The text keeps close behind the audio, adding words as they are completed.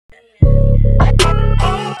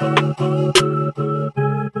What's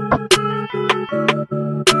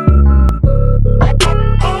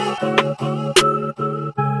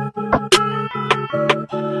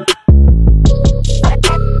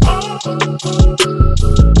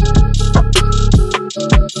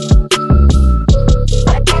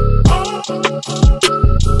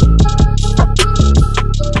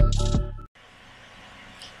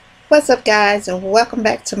up, guys, and welcome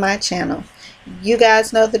back to my channel. You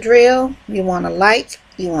guys know the drill. You want to like,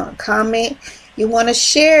 you want to comment, you want to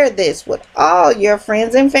share this with all your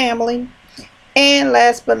friends and family, and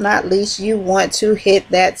last but not least, you want to hit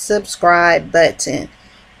that subscribe button.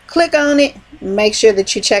 Click on it. Make sure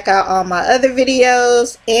that you check out all my other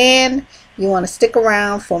videos, and you want to stick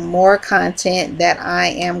around for more content that I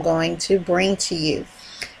am going to bring to you.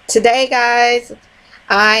 Today, guys,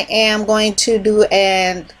 I am going to do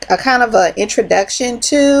a kind of an introduction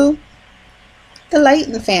to the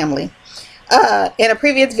Layton family. In a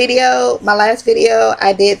previous video, my last video,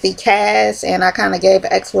 I did the cast, and I kind of gave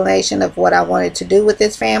an explanation of what I wanted to do with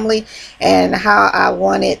this family and how I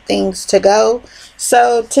wanted things to go.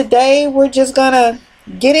 So today we're just gonna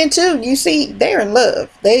get into, you see, they're in love.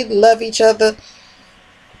 They love each other.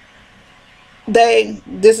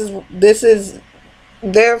 This is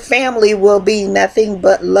their family will be nothing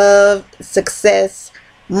but love, success,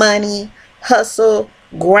 money, hustle,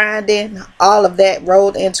 grinding, all of that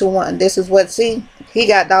rolled into one. This is what, see, he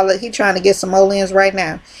got dollar. He trying to get some mullions right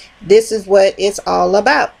now. This is what it's all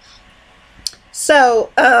about.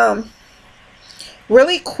 So,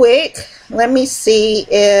 really quick, let me see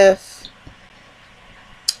if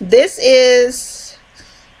this is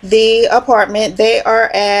the apartment. They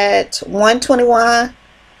are at 121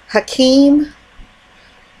 Hakeem,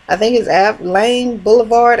 I think it's Lane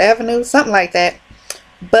Boulevard Avenue, something like that.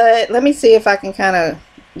 But let me see if I can kind of,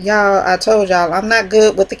 y'all, I told y'all I'm not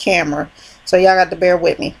good with the camera, so y'all got to bear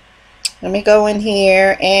with me. Let me go in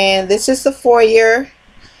here, and this is the foyer.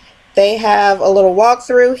 They have a little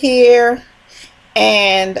walkthrough here,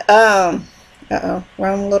 and uh-oh,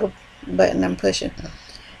 wrong little button I'm pushing.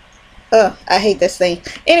 Oh, I hate this thing.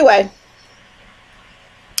 Anyway,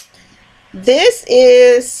 this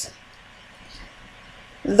is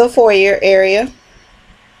the foyer area,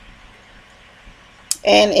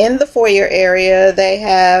 and in the foyer area they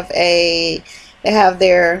have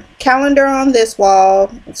their calendar on this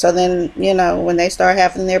wall, so then, you know, when they start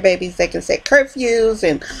having their babies, they can set curfews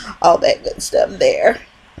and all that good stuff there.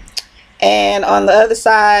 And on the other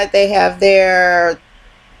side they have their,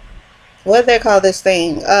 what do they call this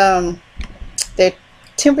thing, their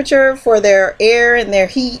temperature for their air and their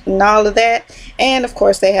heat and all of that. And of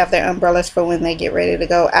course they have their umbrellas for when they get ready to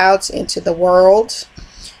go out into the world.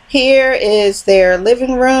 Here is their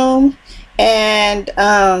living room, and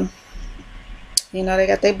you know, they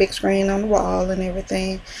got their big screen on the wall and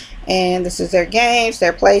everything, and this is their games,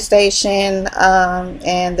 their PlayStation,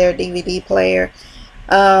 and their DVD player.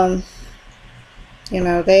 You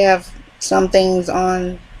know, they have some things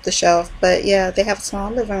on the shelf, but yeah, they have a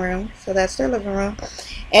small living room, so that's their living room.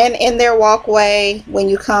 And in their walkway, when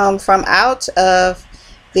you come from out of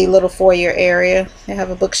the little foyer area, they have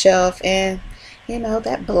a bookshelf and, you know,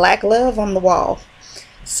 that black love on the wall.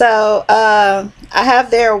 So I have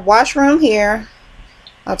their washroom here.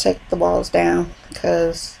 I'll take the walls down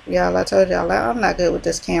because, y'all, I told y'all I'm not good with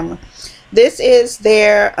this camera. This is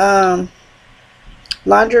their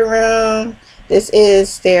laundry room. This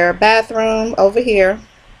is their bathroom over here.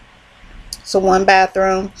 So one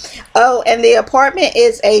bathroom. Oh, and the apartment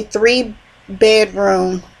is a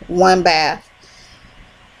 3-bedroom, 1 bath.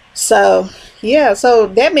 So yeah, so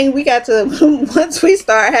that means we got to, once we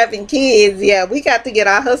start having kids, yeah, we got to get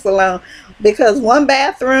our hustle on, because 1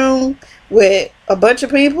 bathroom with a bunch of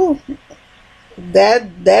people,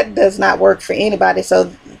 that does not work for anybody.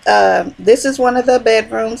 So this is one of the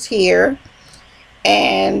bedrooms here,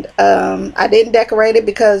 and I didn't decorate it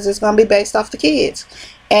because it's going to be based off the kids.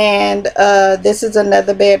 And this is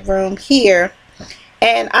another bedroom here,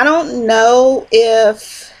 and I don't know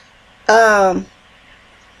if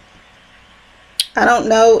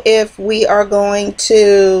we are going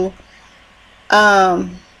to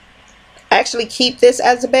actually keep this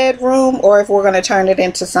as a bedroom, or if we're going to turn it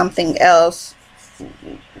into something else,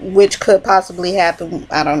 which could possibly happen.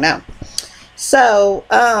 I don't know. So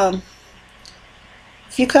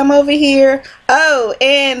if you come over here, oh,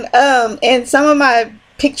 and some of my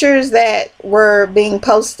pictures that were being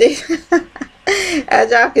posted,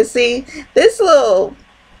 as y'all can see, this little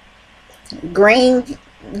green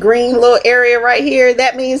little area right here,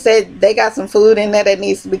 that means that they got some food in there that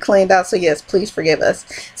needs to be cleaned out. So yes, please forgive us.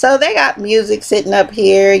 So they got music sitting up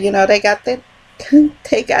here, you know, they got the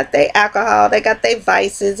They got their alcohol, they got their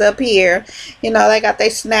vices up here, you know, they got their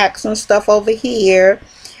snacks and stuff over here.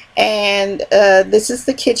 And this is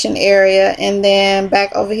the kitchen area, and then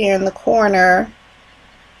back over here in the corner,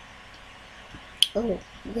 oh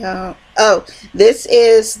yeah, oh, this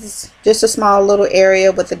is just a small little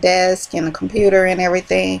area with a desk and a computer and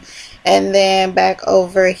everything. And then back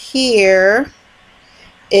over here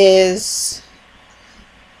is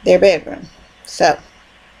their bedroom. So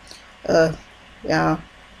y'all,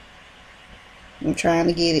 I'm trying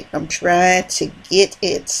to get it. I'm trying to get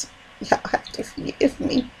it. Y'all have to forgive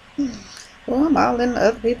me. Well, I'm all in the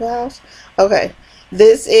other people's house. Okay,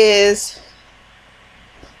 this is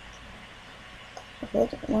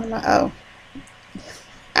what am I? Oh,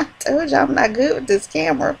 I told you I'm not good with this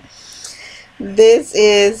camera. This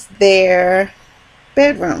is their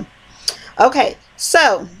bedroom. Okay,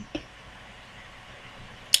 so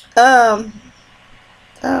oh,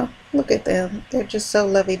 look at them. They're just so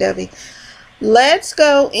lovey-dovey. Let's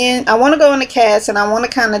go in. I want to go in the cast, and I want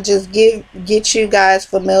to kind of just get you guys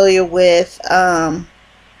familiar with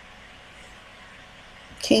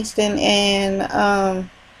Kingston and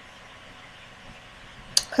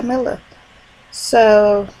Camilla.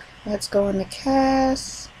 So let's go in the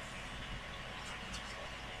cast.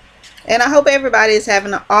 And I hope everybody is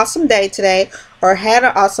having an awesome day today, or had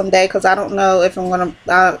an awesome day, because I don't know if I'm gonna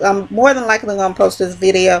I'm more than likely gonna post this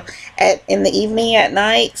video in the evening at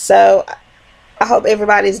night. So I hope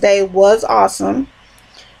everybody's day was awesome.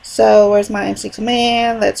 So where's my MC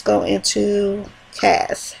command? Let's go into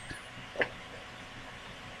cast.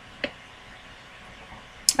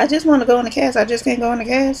 I just want to go in the cast. I just can't go in the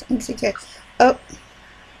cast. MC cast. Oh,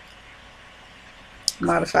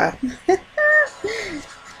 modify.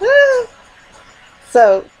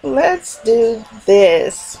 So let's do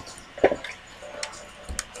this.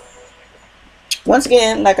 Once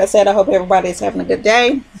again, like I said, I hope everybody's having a good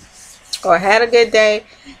day, or had a good day,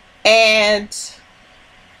 and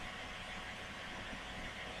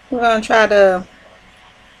we're gonna try to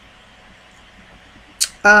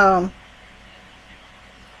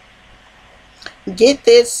get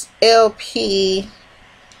this LP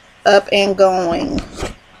up and going.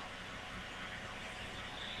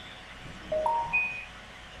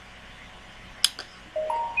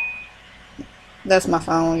 That's my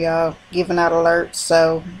phone, y'all, giving out alerts.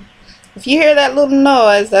 So if you hear that little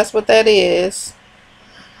noise, that's what that is.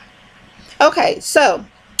 Okay, so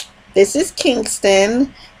this is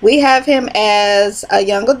Kingston. We have him as a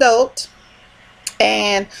young adult,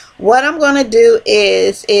 and what I'm going to do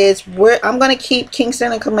is I'm going to keep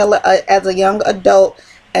Kingston and Camilla as a young adult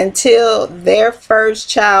until their first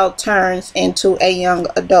child turns into a young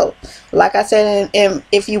adult. Like I said,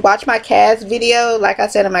 if you watch my cast video, like I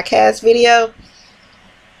said in my cast video,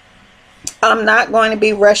 I'm not going to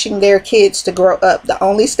be rushing their kids to grow up. The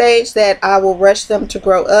only stage that I will rush them to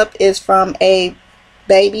grow up is from a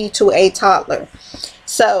baby to a toddler.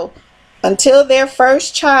 So until their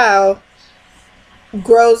first child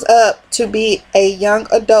grows up to be a young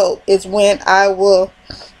adult is when I will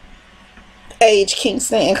age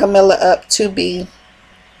Kingston and Camilla up to be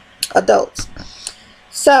adults.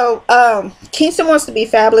 So Kingston wants to be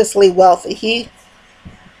fabulously wealthy.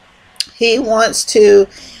 He wants to,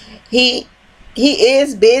 he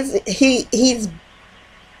is busy. He's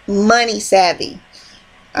money savvy.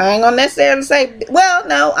 I ain't gonna necessarily say, well,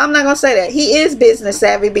 no, I'm not gonna say that. He is business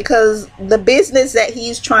savvy, because the business that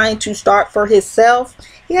he's trying to start for himself,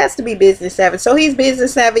 he has to be business savvy. So he's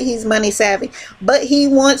business savvy, he's money savvy, but he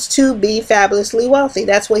wants to be fabulously wealthy.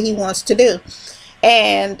 That's what he wants to do.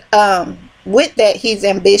 And with that, he's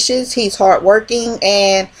ambitious, he's hardworking,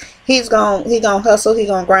 and he gonna hustle, he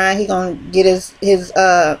gonna grind, he gonna get his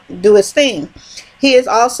do his thing. He is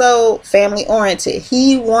also family oriented.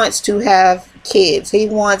 He wants to have kids. He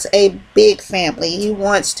wants a big family. He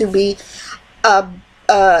wants to be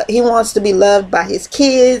loved by his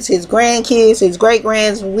kids, his grandkids, his great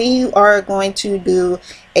grands. We are going to do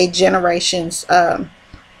a generations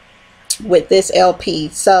with this LP.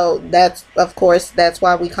 So that's, of course, that's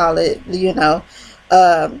why we call it, you know,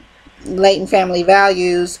 Layton family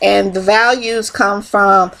values. And the values come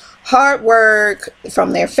from hard work,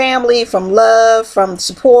 from their family, from love, from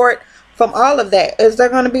support, from all of that. Is there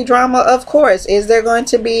going to be drama? Of course. Is there going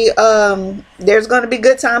to be there's going to be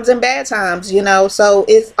good times and bad times, you know? So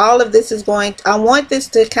it's all of this is going to, I want this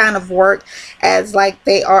to kind of work as like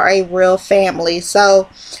they are a real family. So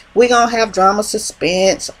we're going to have drama,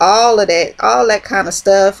 suspense, all of that kind of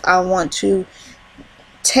stuff. I want to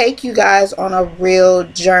take you guys on a real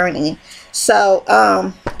journey. So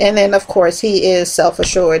and then of course he is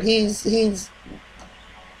self-assured. He's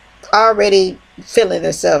already feeling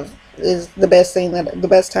himself is the best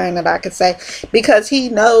time that I could say, because he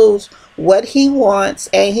knows what he wants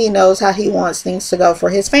and he knows how he wants things to go for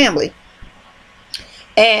his family.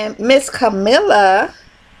 And Miss Camilla,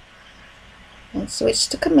 let's switch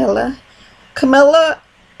to Camilla. Camilla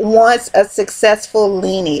wants a successful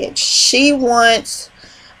lineage. She wants,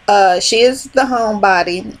 she is the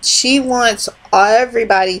homebody. She wants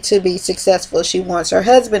everybody to be successful. She wants her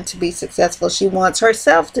husband to be successful. She wants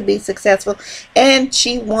herself to be successful. And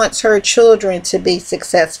she wants her children to be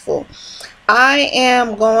successful. I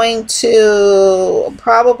am going to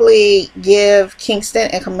probably give Kingston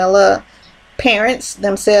and Camilla parents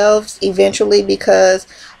themselves eventually, because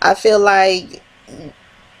I feel like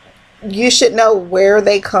you should know where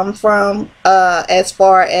they come from, as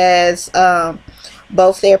far as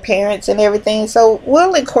both their parents and everything. So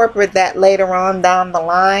we'll incorporate that later on down the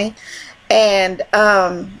line. And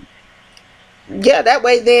yeah, that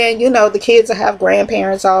way then, you know, the kids will have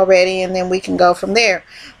grandparents already, and then we can go from there.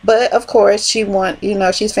 But of course, she want, you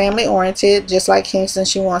know, she's family oriented, just like Kingston.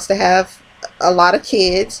 She wants to have a lot of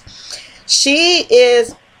kids. She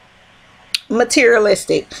is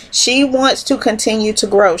materialistic. She wants to continue to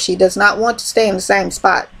grow. She does not want to stay in the same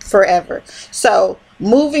spot forever. So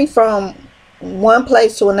moving from one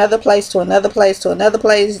place to another place to another place to another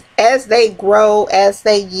place, as they grow, as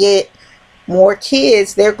they get more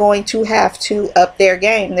kids, they're going to have to up their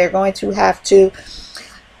game. They're going to have to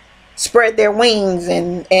spread their wings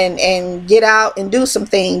and get out and do some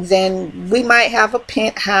things. And we might have a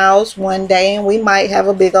penthouse one day, and we might have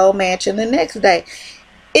a big old mansion the next day.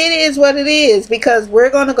 It is what it is, because we're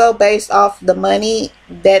going to go based off the money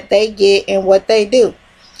that they get and what they do.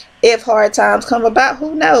 If hard times come about,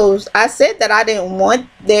 who knows? I said that I didn't want,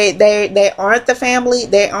 they aren't the family.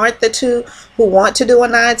 They aren't the two who want to do a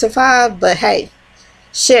 9 to 5, but hey,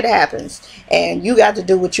 shit happens and you got to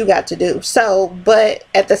do what you got to do. So, but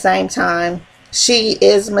at the same time, she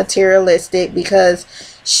is materialistic, because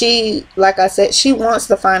she, like I said, she wants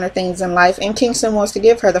the finer things in life, and Kingston wants to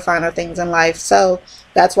give her the finer things in life. So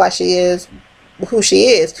that's why she is who she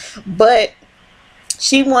is. But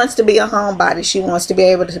she wants to be a homebody. She wants to be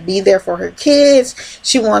able to be there for her kids.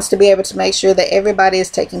 She wants to be able to make sure that everybody is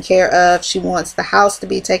taken care of. She wants the house to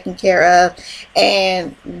be taken care of.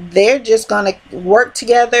 And they're just going to work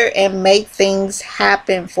together and make things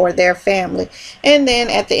happen for their family. And then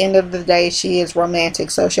at the end of the day, she is romantic.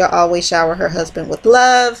 So she'll always shower her husband with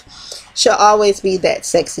love. She'll always be that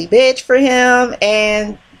sexy bitch for him.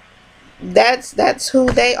 And that's who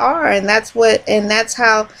they are. And that's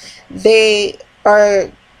how they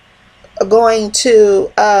are going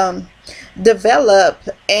to develop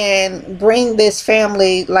and bring this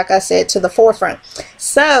family, like I said, to the forefront.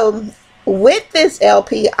 So with this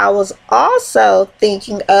LP, I was also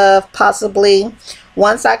thinking of possibly,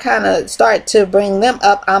 once I kind of start to bring them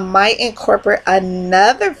up, I might incorporate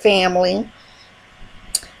another family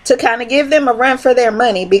to kind of give them a run for their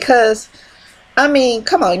money. Because I mean,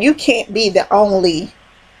 come on, you can't be the only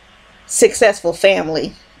successful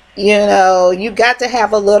family. You know, you got to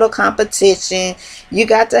have a little competition. You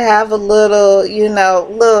got to have a little, you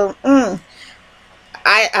know,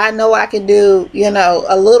 I know I can do, you know,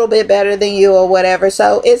 a little bit better than you or whatever.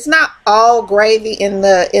 So it's not all gravy in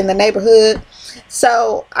the neighborhood.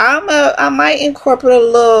 So I might incorporate a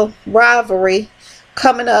little rivalry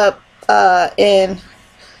coming up in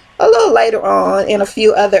a little later on in a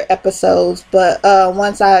few other episodes. But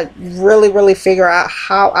once I really figure out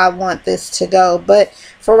how I want this to go. But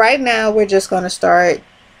for right now, we're just going to start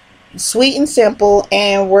sweet and simple,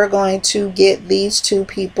 and we're going to get these two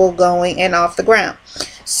people going and off the ground.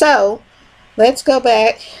 So let's go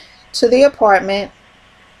back to the apartment,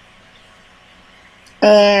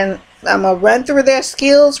 and I'm going to run through their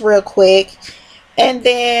skills real quick, and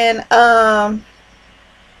then I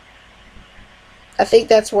think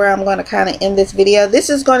that's where I'm going to kind of end this video. This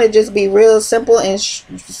is going to just be real simple and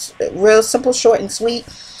short and sweet.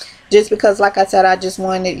 Just because, like I said, I just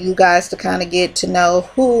wanted you guys to kind of get to know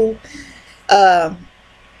who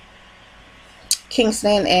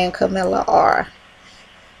Kingston and Camilla are.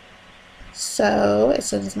 So as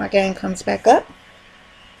soon as my game comes back up,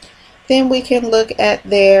 then we can look at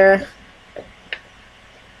their,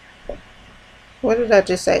 what did I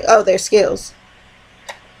just say? Oh, their skills.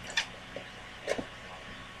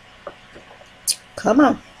 Come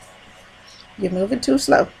on. You're moving too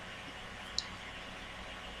slow.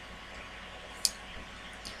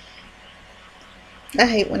 I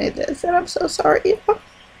hate when it does that. I'm so sorry.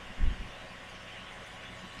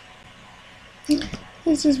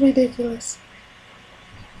 This is ridiculous.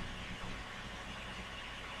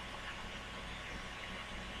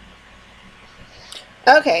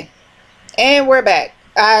 Okay. And we're back.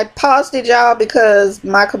 I paused it, y'all, because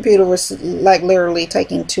my computer was like literally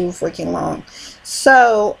taking too freaking long.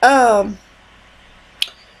 So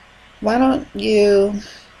why don't you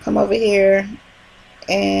come over here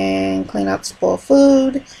and clean out the spoiled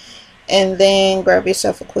food, and then grab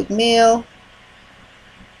yourself a quick meal.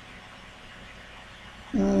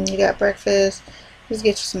 You got breakfast. Just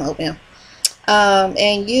get you some oatmeal.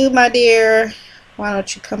 And you, my dear, why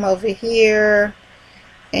don't you come over here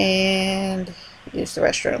and use the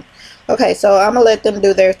restroom. Okay, so I'm gonna let them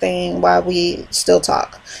do their thing while we still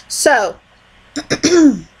talk. So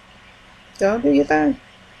don't do your thing.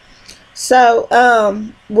 So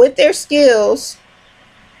with their skills,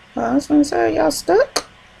 I was gonna say, y'all stuck.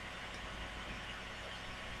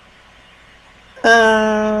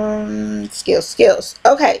 Skills.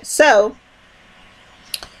 Okay, so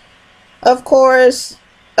of course,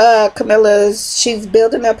 she's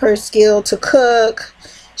building up her skill to cook.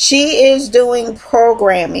 She is doing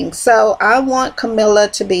programming. So I want Camilla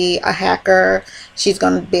to be a hacker. She's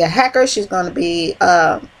going to be a hacker. She's going to be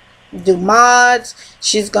do mods.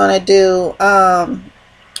 She's going to do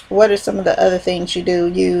what are some of the other things you do?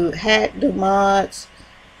 You hack, do mods.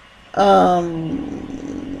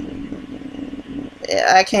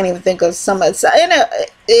 I can't even think of some of,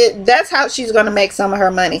 that's how she's going to make some of her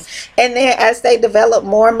money. And then as they develop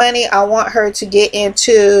more money, I want her to get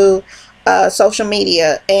into social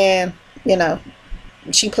media, and you know,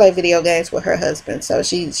 she play video games with her husband, so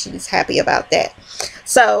she's happy about that.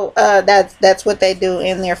 So that's what they do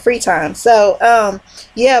in their free time. So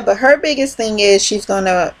yeah, but her biggest thing is she's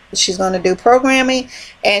gonna do programming,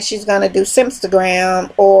 and she's gonna do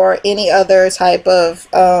Simstagram or any other type of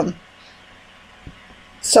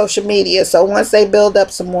social media. So once they build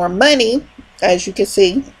up some more money, as you can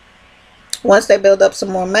see, once they build up some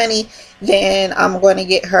more money, then I'm going to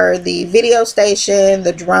get her the video station,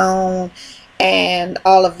 the drone, and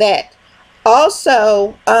all of that.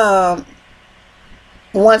 Also,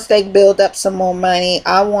 once they build up some more money,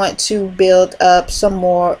 I want to build up some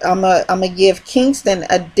more. I'm gonna give Kingston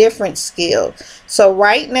a different skill. So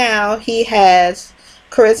right now he has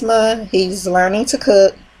charisma. He's learning to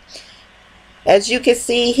cook. As you can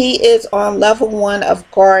see, he is on level 1 of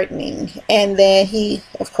gardening. And then he,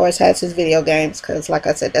 of course, has his video games, because like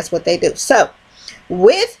I said, that's what they do. So,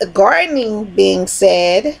 with gardening being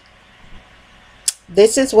said,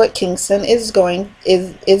 this is what Kingston is doing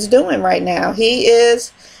right now. He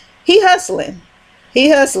hustling.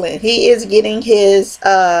 He is getting his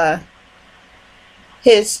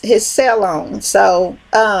sell on. So,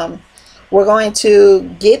 we're going to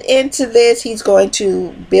get into this. He's going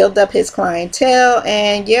to build up his clientele,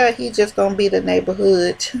 and yeah, he's just going to be the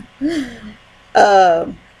neighborhood. I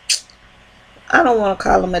don't want to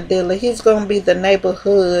call him a dealer. He's going to be the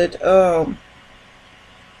neighborhood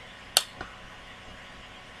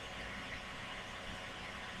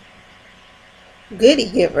goodie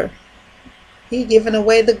giver. He's giving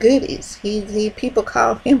away the goodies. People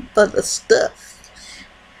call him for the stuff.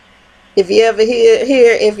 If you ever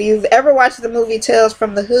if you've ever watched the movie Tales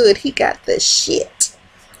from the Hood, he got the shit.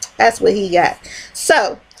 That's what he got.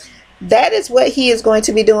 So that is what he is going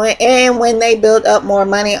to be doing. And when they build up more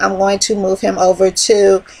money, I'm going to move him over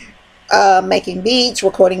to making beats,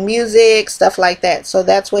 recording music, stuff like that. So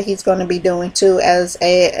that's what he's going to be doing too, as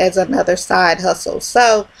another side hustle.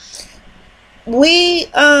 So we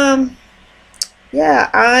yeah,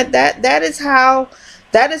 that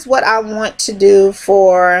is what I want to do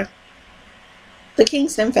for the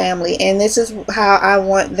Kingston family, and this is how I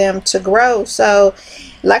want them to grow. So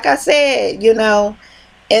like I said, you know,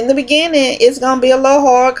 in the beginning it's gonna be a little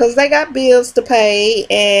hard because they got bills to pay,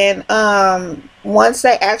 and once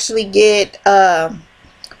they actually get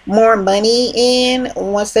more money in,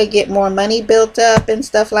 once they get more money built up and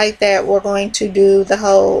stuff like that, we're going to do the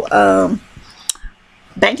whole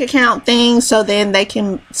bank account thing, so then they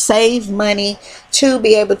can save money to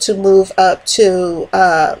be able to move up to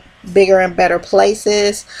bigger and better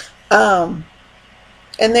places, and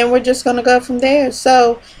then we're just gonna go from there.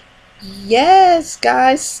 So yes,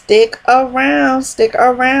 guys, stick around.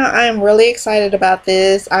 I am really excited about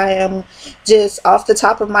this. I am just off the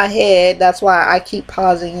top of my head, that's why I keep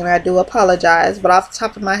pausing, and I do apologize, but off the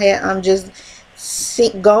top of my head, I'm just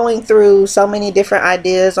going through so many different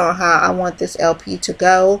ideas on how I want this LP to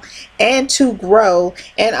go and to grow,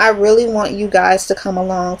 and I really want you guys to come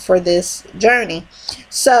along for this journey.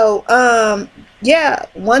 So yeah,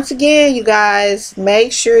 once again, you guys,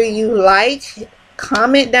 make sure you like,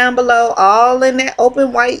 comment down below, all in that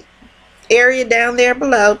open white area down there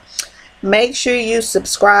below, Make sure you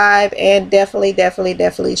subscribe and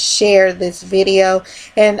definitely share this video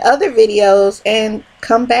and other videos, and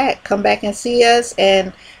come back and see us,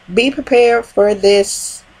 and be prepared for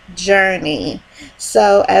this journey.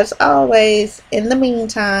 So as always, in the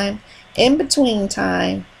meantime, in between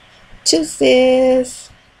time, 2 sis.